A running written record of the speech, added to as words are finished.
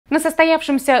На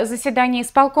состоявшемся заседании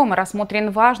исполкома рассмотрен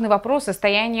важный вопрос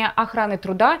состояния охраны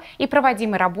труда и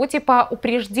проводимой работе по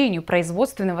упреждению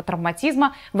производственного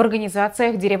травматизма в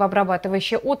организациях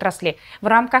деревообрабатывающей отрасли в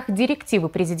рамках Директивы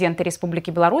Президента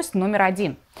Республики Беларусь номер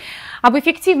 1. Об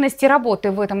эффективности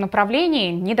работы в этом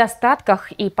направлении,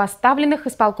 недостатках и поставленных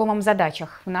исполкомом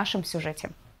задачах в нашем сюжете.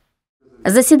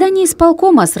 Заседание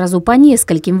исполкома сразу по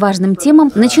нескольким важным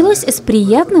темам началось с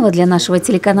приятного для нашего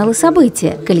телеканала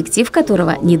события, коллектив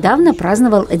которого недавно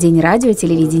праздновал День радио,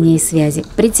 телевидения и связи.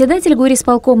 Председатель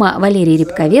горисполкома Валерий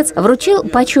Рябковец вручил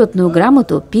почетную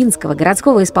грамоту Пинского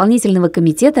городского исполнительного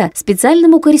комитета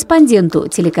специальному корреспонденту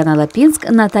телеканала «Пинск»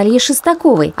 Наталье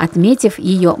Шестаковой, отметив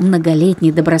ее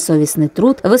многолетний добросовестный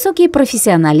труд, высокий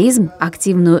профессионализм,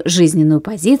 активную жизненную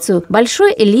позицию,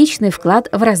 большой личный вклад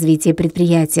в развитие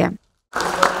предприятия.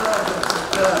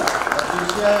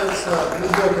 Отличаются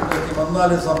глубоким таким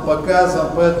анализом, показом,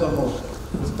 поэтому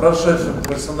с прошедшим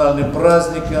профессиональным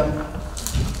праздником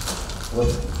вот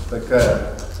такая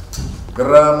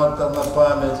грамота на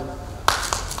память.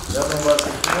 Я думаю, вас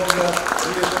много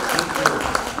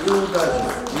и удачи.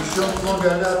 Еще много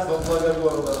лет во благо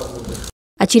города работы.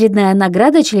 Очередная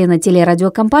награда члена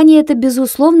телерадиокомпании – это,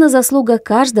 безусловно, заслуга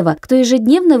каждого, кто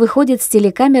ежедневно выходит с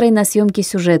телекамерой на съемки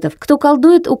сюжетов, кто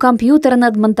колдует у компьютера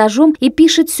над монтажом и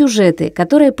пишет сюжеты,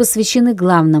 которые посвящены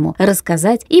главному –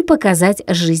 рассказать и показать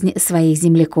жизнь своих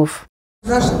земляков.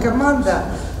 Наша команда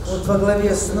вот во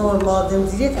главе с новым молодым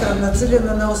директором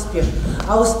нацелена на успех.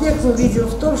 А успех мы видим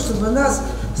в том, чтобы нас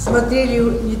смотрели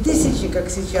не тысячи, как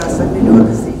сейчас, а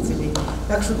миллионы зрителей.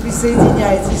 Так что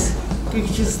присоединяйтесь к их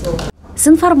числу. С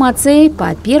информацией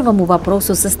по первому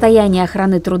вопросу состояния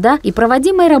охраны труда и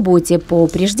проводимой работе по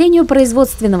упреждению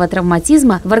производственного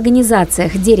травматизма в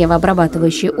организациях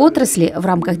деревообрабатывающей отрасли в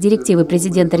рамках Директивы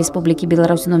Президента Республики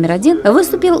Беларусь номер 1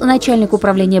 выступил начальник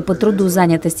управления по труду,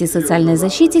 занятости и социальной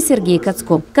защите Сергей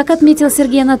Кацко. Как отметил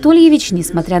Сергей Анатольевич,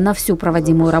 несмотря на всю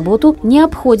проводимую работу, не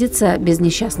обходится без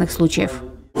несчастных случаев.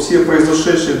 Все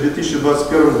произошедшие в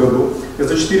 2021 году и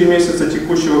за 4 месяца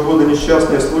текущего года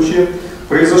несчастные случаи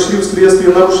произошли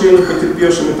вследствие нарушений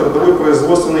потерпевшими трудовой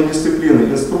производственной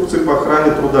дисциплины, инструкций по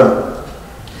охране труда,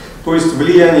 то есть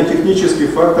влияние технических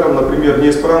факторов, например,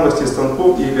 неисправности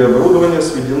станков или оборудования,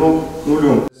 сведено к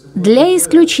нулю. Для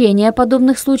исключения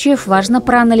подобных случаев важно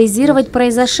проанализировать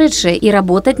произошедшее и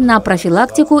работать на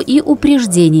профилактику и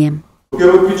упреждение.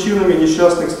 Первопричинами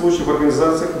несчастных случаев в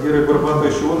организациях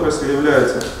деревообрабатывающей отрасли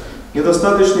являются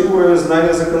недостаточный уровень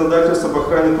знания законодательства об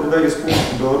охране труда Республики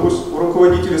Беларусь у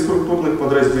руководителей структурных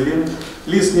подразделений,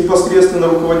 лиц, непосредственно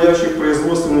руководящих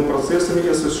производственными процессами и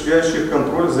осуществляющих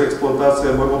контроль за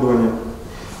эксплуатацией оборудования.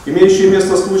 Имеющие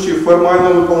место случаи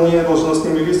формального выполнения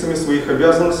должностными лицами своих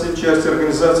обязанностей в части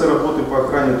организации работы по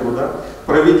охране труда,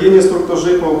 проведения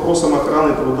инструктажей по вопросам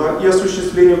охраны труда и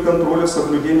осуществлению контроля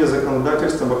соблюдения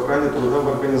законодательства об охране труда в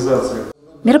организациях.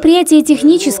 Мероприятия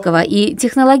технического и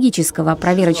технологического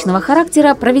проверочного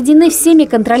характера проведены всеми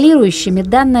контролирующими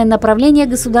данное направление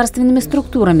государственными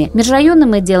структурами: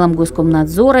 межрайонным отделом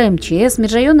Госкомнадзора, МЧС,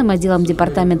 межрайонным отделом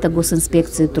Департамента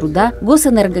госинспекции труда,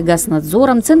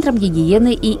 Госэнергогазнадзором, Центром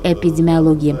гигиены и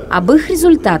эпидемиологии. Об их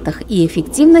результатах и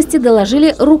эффективности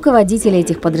доложили руководители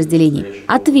этих подразделений.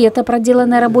 Ответ о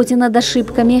проделанной работе над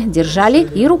ошибками держали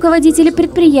и руководители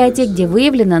предприятий, где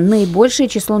выявлено наибольшее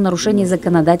число нарушений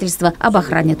законодательства об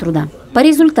охране труда. По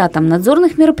результатам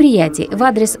надзорных мероприятий в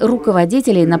адрес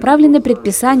руководителей направлены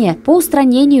предписания по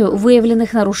устранению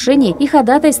выявленных нарушений и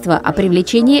ходатайства о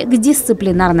привлечении к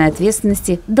дисциплинарной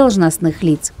ответственности должностных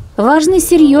лиц. Важный,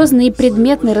 серьезный и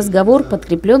предметный разговор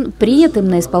подкреплен принятым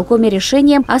на исполкоме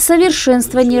решением о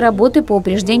совершенствовании работы по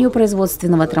упреждению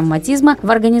производственного травматизма в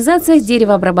организациях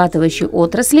деревообрабатывающей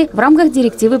отрасли в рамках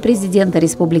Директивы Президента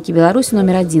Республики Беларусь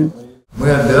номер 1. Мы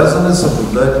обязаны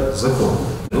соблюдать закон.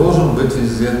 Должен быть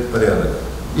везде порядок.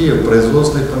 И в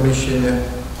производственных помещениях,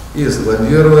 и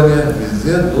складирование,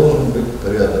 везде должен быть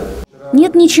порядок.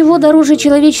 Нет ничего дороже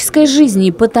человеческой жизни,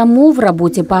 потому в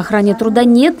работе по охране труда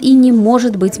нет и не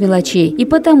может быть мелочей. И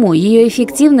потому ее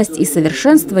эффективность и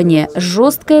совершенствование –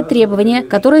 жесткое требование,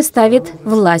 которое ставит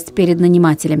власть перед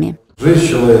нанимателями. Жизнь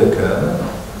человека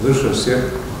выше всех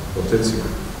вот этих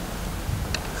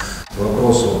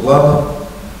вопросов планов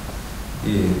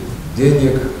и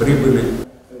денег, прибыли.